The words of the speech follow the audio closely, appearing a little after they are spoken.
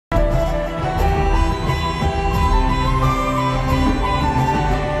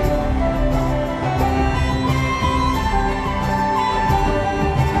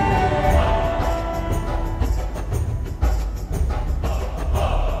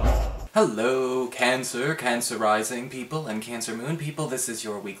Hello, Cancer Rising people, and Cancer Moon people. This is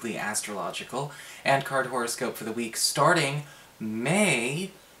your weekly astrological and card horoscope for the week starting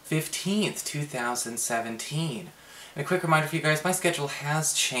May 15th, 2017. And a quick reminder for you guys, my schedule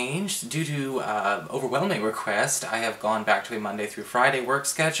has changed due to overwhelming request. I have gone back to a Monday through Friday work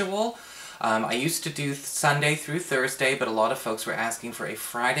schedule. I used to do Sunday through Thursday, but a lot of folks were asking for a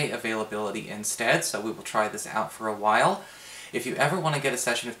Friday availability instead, so we will try this out for a while. If you ever want to get a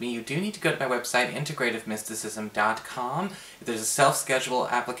session with me, you do need to go to my website, integrativemysticism.com. There's a self-schedule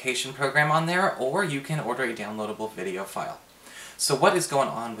application program on there, or you can order a downloadable video file. So what is going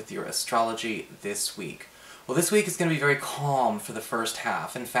on with your astrology this week? Well, this week is going to be very calm for the first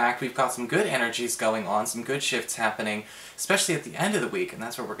half. In fact, we've got some good energies going on, some good shifts happening, especially at the end of the week, and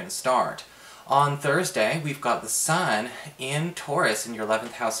that's where we're going to start. On Thursday, we've got the Sun in Taurus in your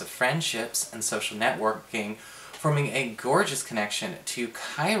 11th house of friendships and social networking, forming a gorgeous connection to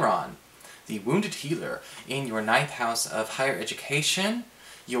Chiron, the wounded healer, in your 9th house of higher education,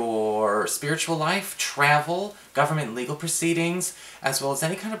 your spiritual life, travel, government and legal proceedings, as well as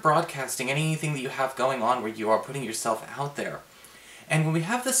any kind of broadcasting, anything that you have going on where you are putting yourself out there. And when we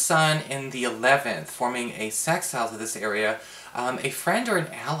have the Sun in the 11th, forming a sextile to this area, a friend or an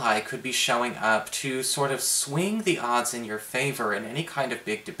ally could be showing up to sort of swing the odds in your favor in any kind of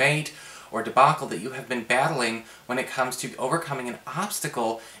big debate or debacle that you have been battling when it comes to overcoming an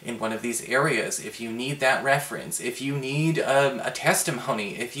obstacle in one of these areas. If you need that reference, if you need a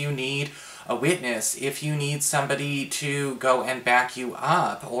testimony, if you need a witness, if you need somebody to go and back you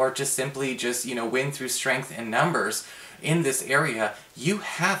up, or just simply win through strength and numbers in this area, you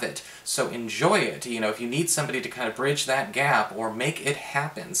have it. So enjoy it. If you need somebody to kind of bridge that gap or make it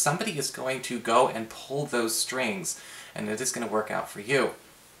happen, somebody is going to go and pull those strings, and it is going to work out for you.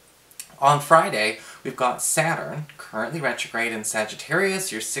 On Friday, we've got Saturn, currently retrograde in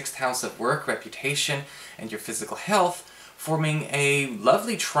Sagittarius, your 6th house of work, reputation, and your physical health, forming a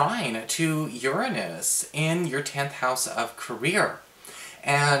lovely trine to Uranus in your 10th house of career.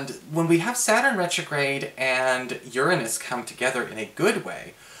 And when we have Saturn retrograde and Uranus come together in a good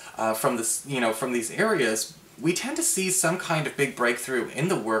way from these areas, we tend to see some kind of big breakthrough in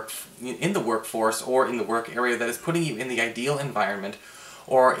the workforce or in the work area that is putting you in the ideal environment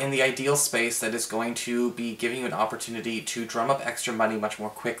or in the ideal space that is going to be giving you an opportunity to drum up extra money much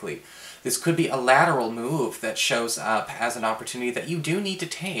more quickly. This could be a lateral move that shows up as an opportunity that you do need to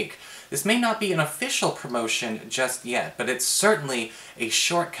take. This may not be an official promotion just yet, but it's certainly a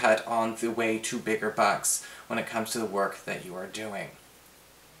shortcut on the way to bigger bucks when it comes to the work that you are doing.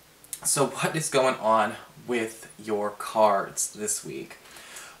 So what is going on with your cards this week?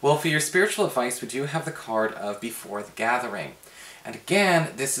 Well, for your spiritual advice, we do have the card of Before the Gathering. And again,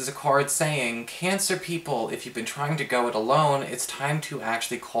 this is a card saying, Cancer people, if you've been trying to go it alone, it's time to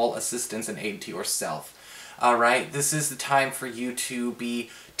actually call assistance and aid to yourself. Alright, this is the time for you to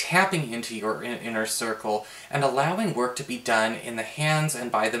be tapping into your inner circle and allowing work to be done in the hands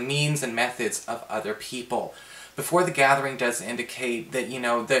and by the means and methods of other people. Before the Gathering does indicate that,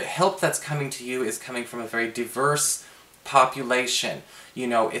 the help that's coming to you is coming from a very diverse population.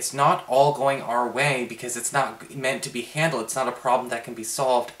 It's not all going our way because it's not meant to be handled. It's not a problem that can be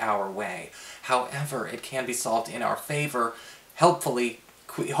solved our way. However, it can be solved in our favor, hopefully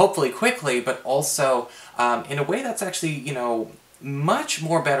quickly, but also in a way that's actually, much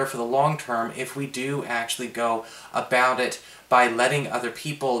more better for the long term if we do actually go about it by letting other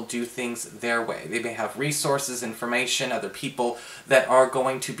people do things their way. They may have resources, information, other people that are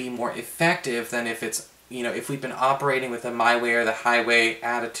going to be more effective than if it's if we've been operating with a my way or the highway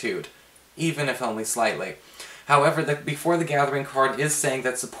attitude, even if only slightly. However, the Before the Gathering card is saying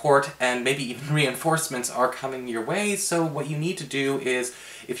that support and maybe even reinforcements are coming your way, so what you need to do is,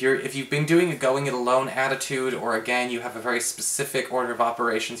 if you've been doing a going it alone attitude, or again, you have a very specific order of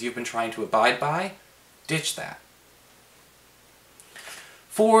operations you've been trying to abide by, ditch that.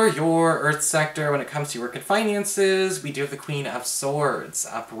 For your Earth sector, when it comes to work and finances, we do have the Queen of Swords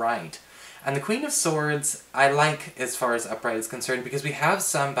upright. And the Queen of Swords, I like as far as upright is concerned, because we have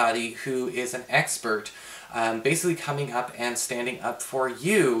somebody who is an expert, basically coming up and standing up for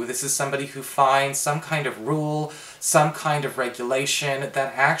you. This is somebody who finds some kind of rule, some kind of regulation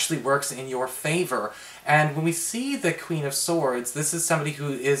that actually works in your favor. And when we see the Queen of Swords, this is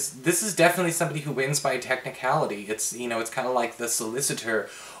definitely somebody who wins by technicality. It's kind of like the solicitor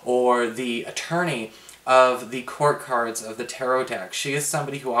or the attorney of the court cards of the tarot deck. She is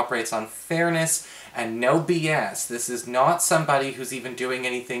somebody who operates on fairness and no BS. This is not somebody who's even doing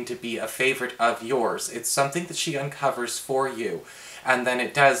anything to be a favorite of yours. It's something that she uncovers for you. and then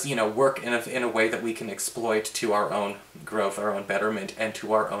it does, work in a way that we can exploit to our own growth, our own betterment, and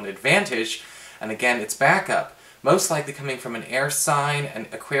to our own advantage. And again, it's backup. Most likely coming from an air sign, an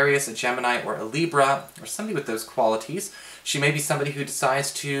Aquarius, a Gemini, or a Libra, or somebody with those qualities. She may be somebody who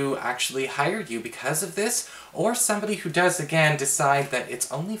decides to actually hire you because of this, or somebody who does, again, decide that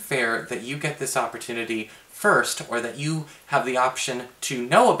it's only fair that you get this opportunity first, or that you have the option to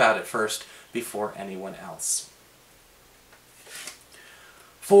know about it first before anyone else.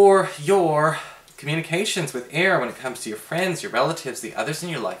 For your communications with air when it comes to your friends, your relatives, the others in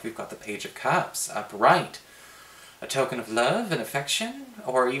your life, we've got the Page of Cups upright. A token of love and affection,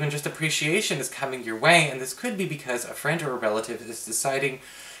 or even just appreciation is coming your way, and this could be because a friend or a relative is deciding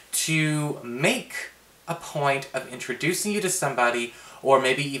to make a point of introducing you to somebody, or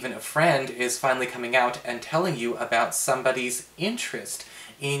maybe even a friend is finally coming out and telling you about somebody's interest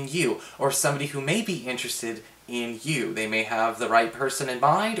in you, or somebody who may be interested in you. They may have the right person in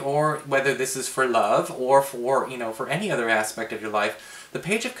mind, or whether this is for love or for, for any other aspect of your life, the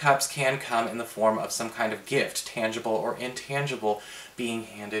Page of Cups can come in the form of some kind of gift, tangible or intangible, being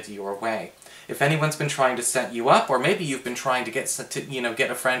handed your way. If anyone's been trying to set you up, or maybe you've been trying to get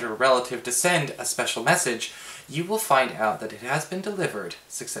a friend or a relative to send a special message, you will find out that it has been delivered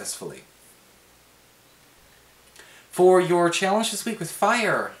successfully. For your challenge this week with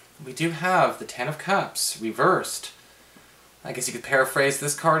fire, we do have the Ten of Cups reversed. I guess you could paraphrase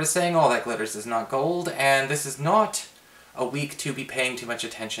this card as saying all that glitters is not gold, and this is not a week to be paying too much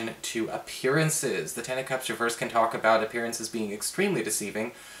attention to appearances. The Ten of Cups reverse can talk about appearances being extremely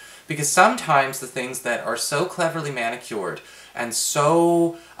deceiving, because sometimes the things that are so cleverly manicured and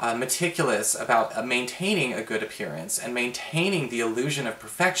so meticulous about maintaining a good appearance and maintaining the illusion of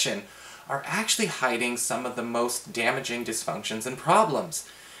perfection are actually hiding some of the most damaging dysfunctions and problems.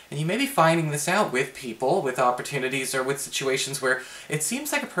 And you may be finding this out with people, with opportunities, or with situations where it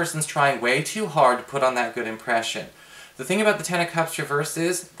seems like a person's trying way too hard to put on that good impression. The thing about the Ten of Cups reverse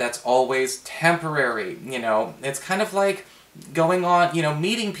is that's always temporary. It's kind of like going on,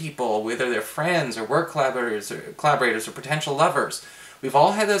 meeting people, whether they're friends or work collaborators or potential lovers. We've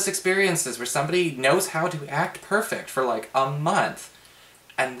all had those experiences where somebody knows how to act perfect for like a month,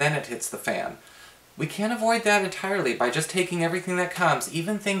 and then it hits the fan. We can't avoid that entirely by just taking everything that comes,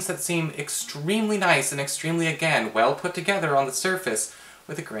 even things that seem extremely nice and extremely, again, well put together on the surface,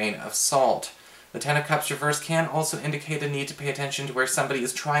 with a grain of salt. The Ten of Cups reverse can also indicate a need to pay attention to where somebody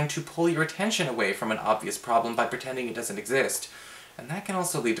is trying to pull your attention away from an obvious problem by pretending it doesn't exist, and that can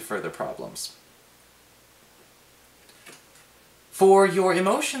also lead to further problems. For your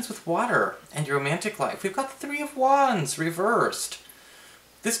emotions with water and your romantic life, we've got the Three of Wands reversed.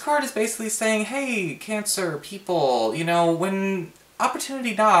 This card is basically saying, hey, Cancer people, when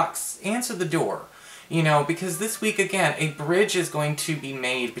opportunity knocks, answer the door. Because this week, again, a bridge is going to be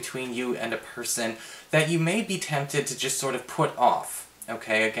made between you and a person that you may be tempted to just sort of put off.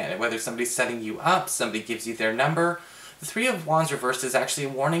 Okay, again, whether somebody's setting you up, somebody gives you their number, the Three of Wands reversed is actually a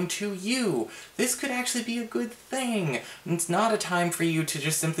warning to you. This could actually be a good thing. It's not a time for you to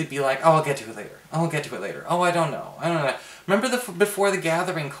just simply be like, oh, I'll get to it later. I'll get to it later. Oh, I don't know. Remember the Before the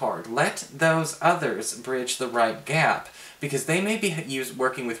Gathering card. Let those others bridge the right gap, because they may be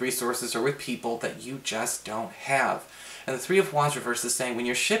working with resources or with people that you just don't have. And the Three of Wands reverse is saying, when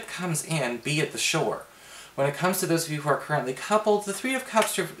your ship comes in, be at the shore. When it comes to those of you who are currently coupled, the Three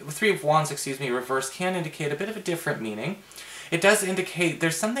of Wands, reverse can indicate a bit of a different meaning. It does indicate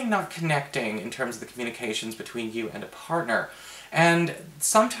there's something not connecting in terms of the communications between you and a partner. And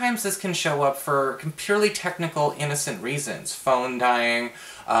sometimes this can show up for purely technical, innocent reasons. Phone dying,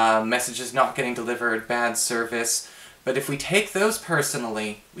 messages not getting delivered, bad service. But if we take those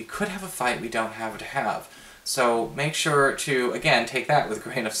personally, we could have a fight we don't have to have. So make sure to, again, take that with a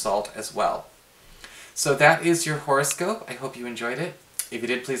grain of salt as well. So that is your horoscope. I hope you enjoyed it. If you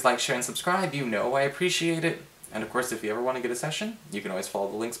did, please like, share, and subscribe. You know I appreciate it. And of course, if you ever want to get a session, you can always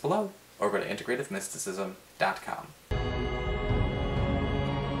follow the links below, or go to integrativemysticism.com.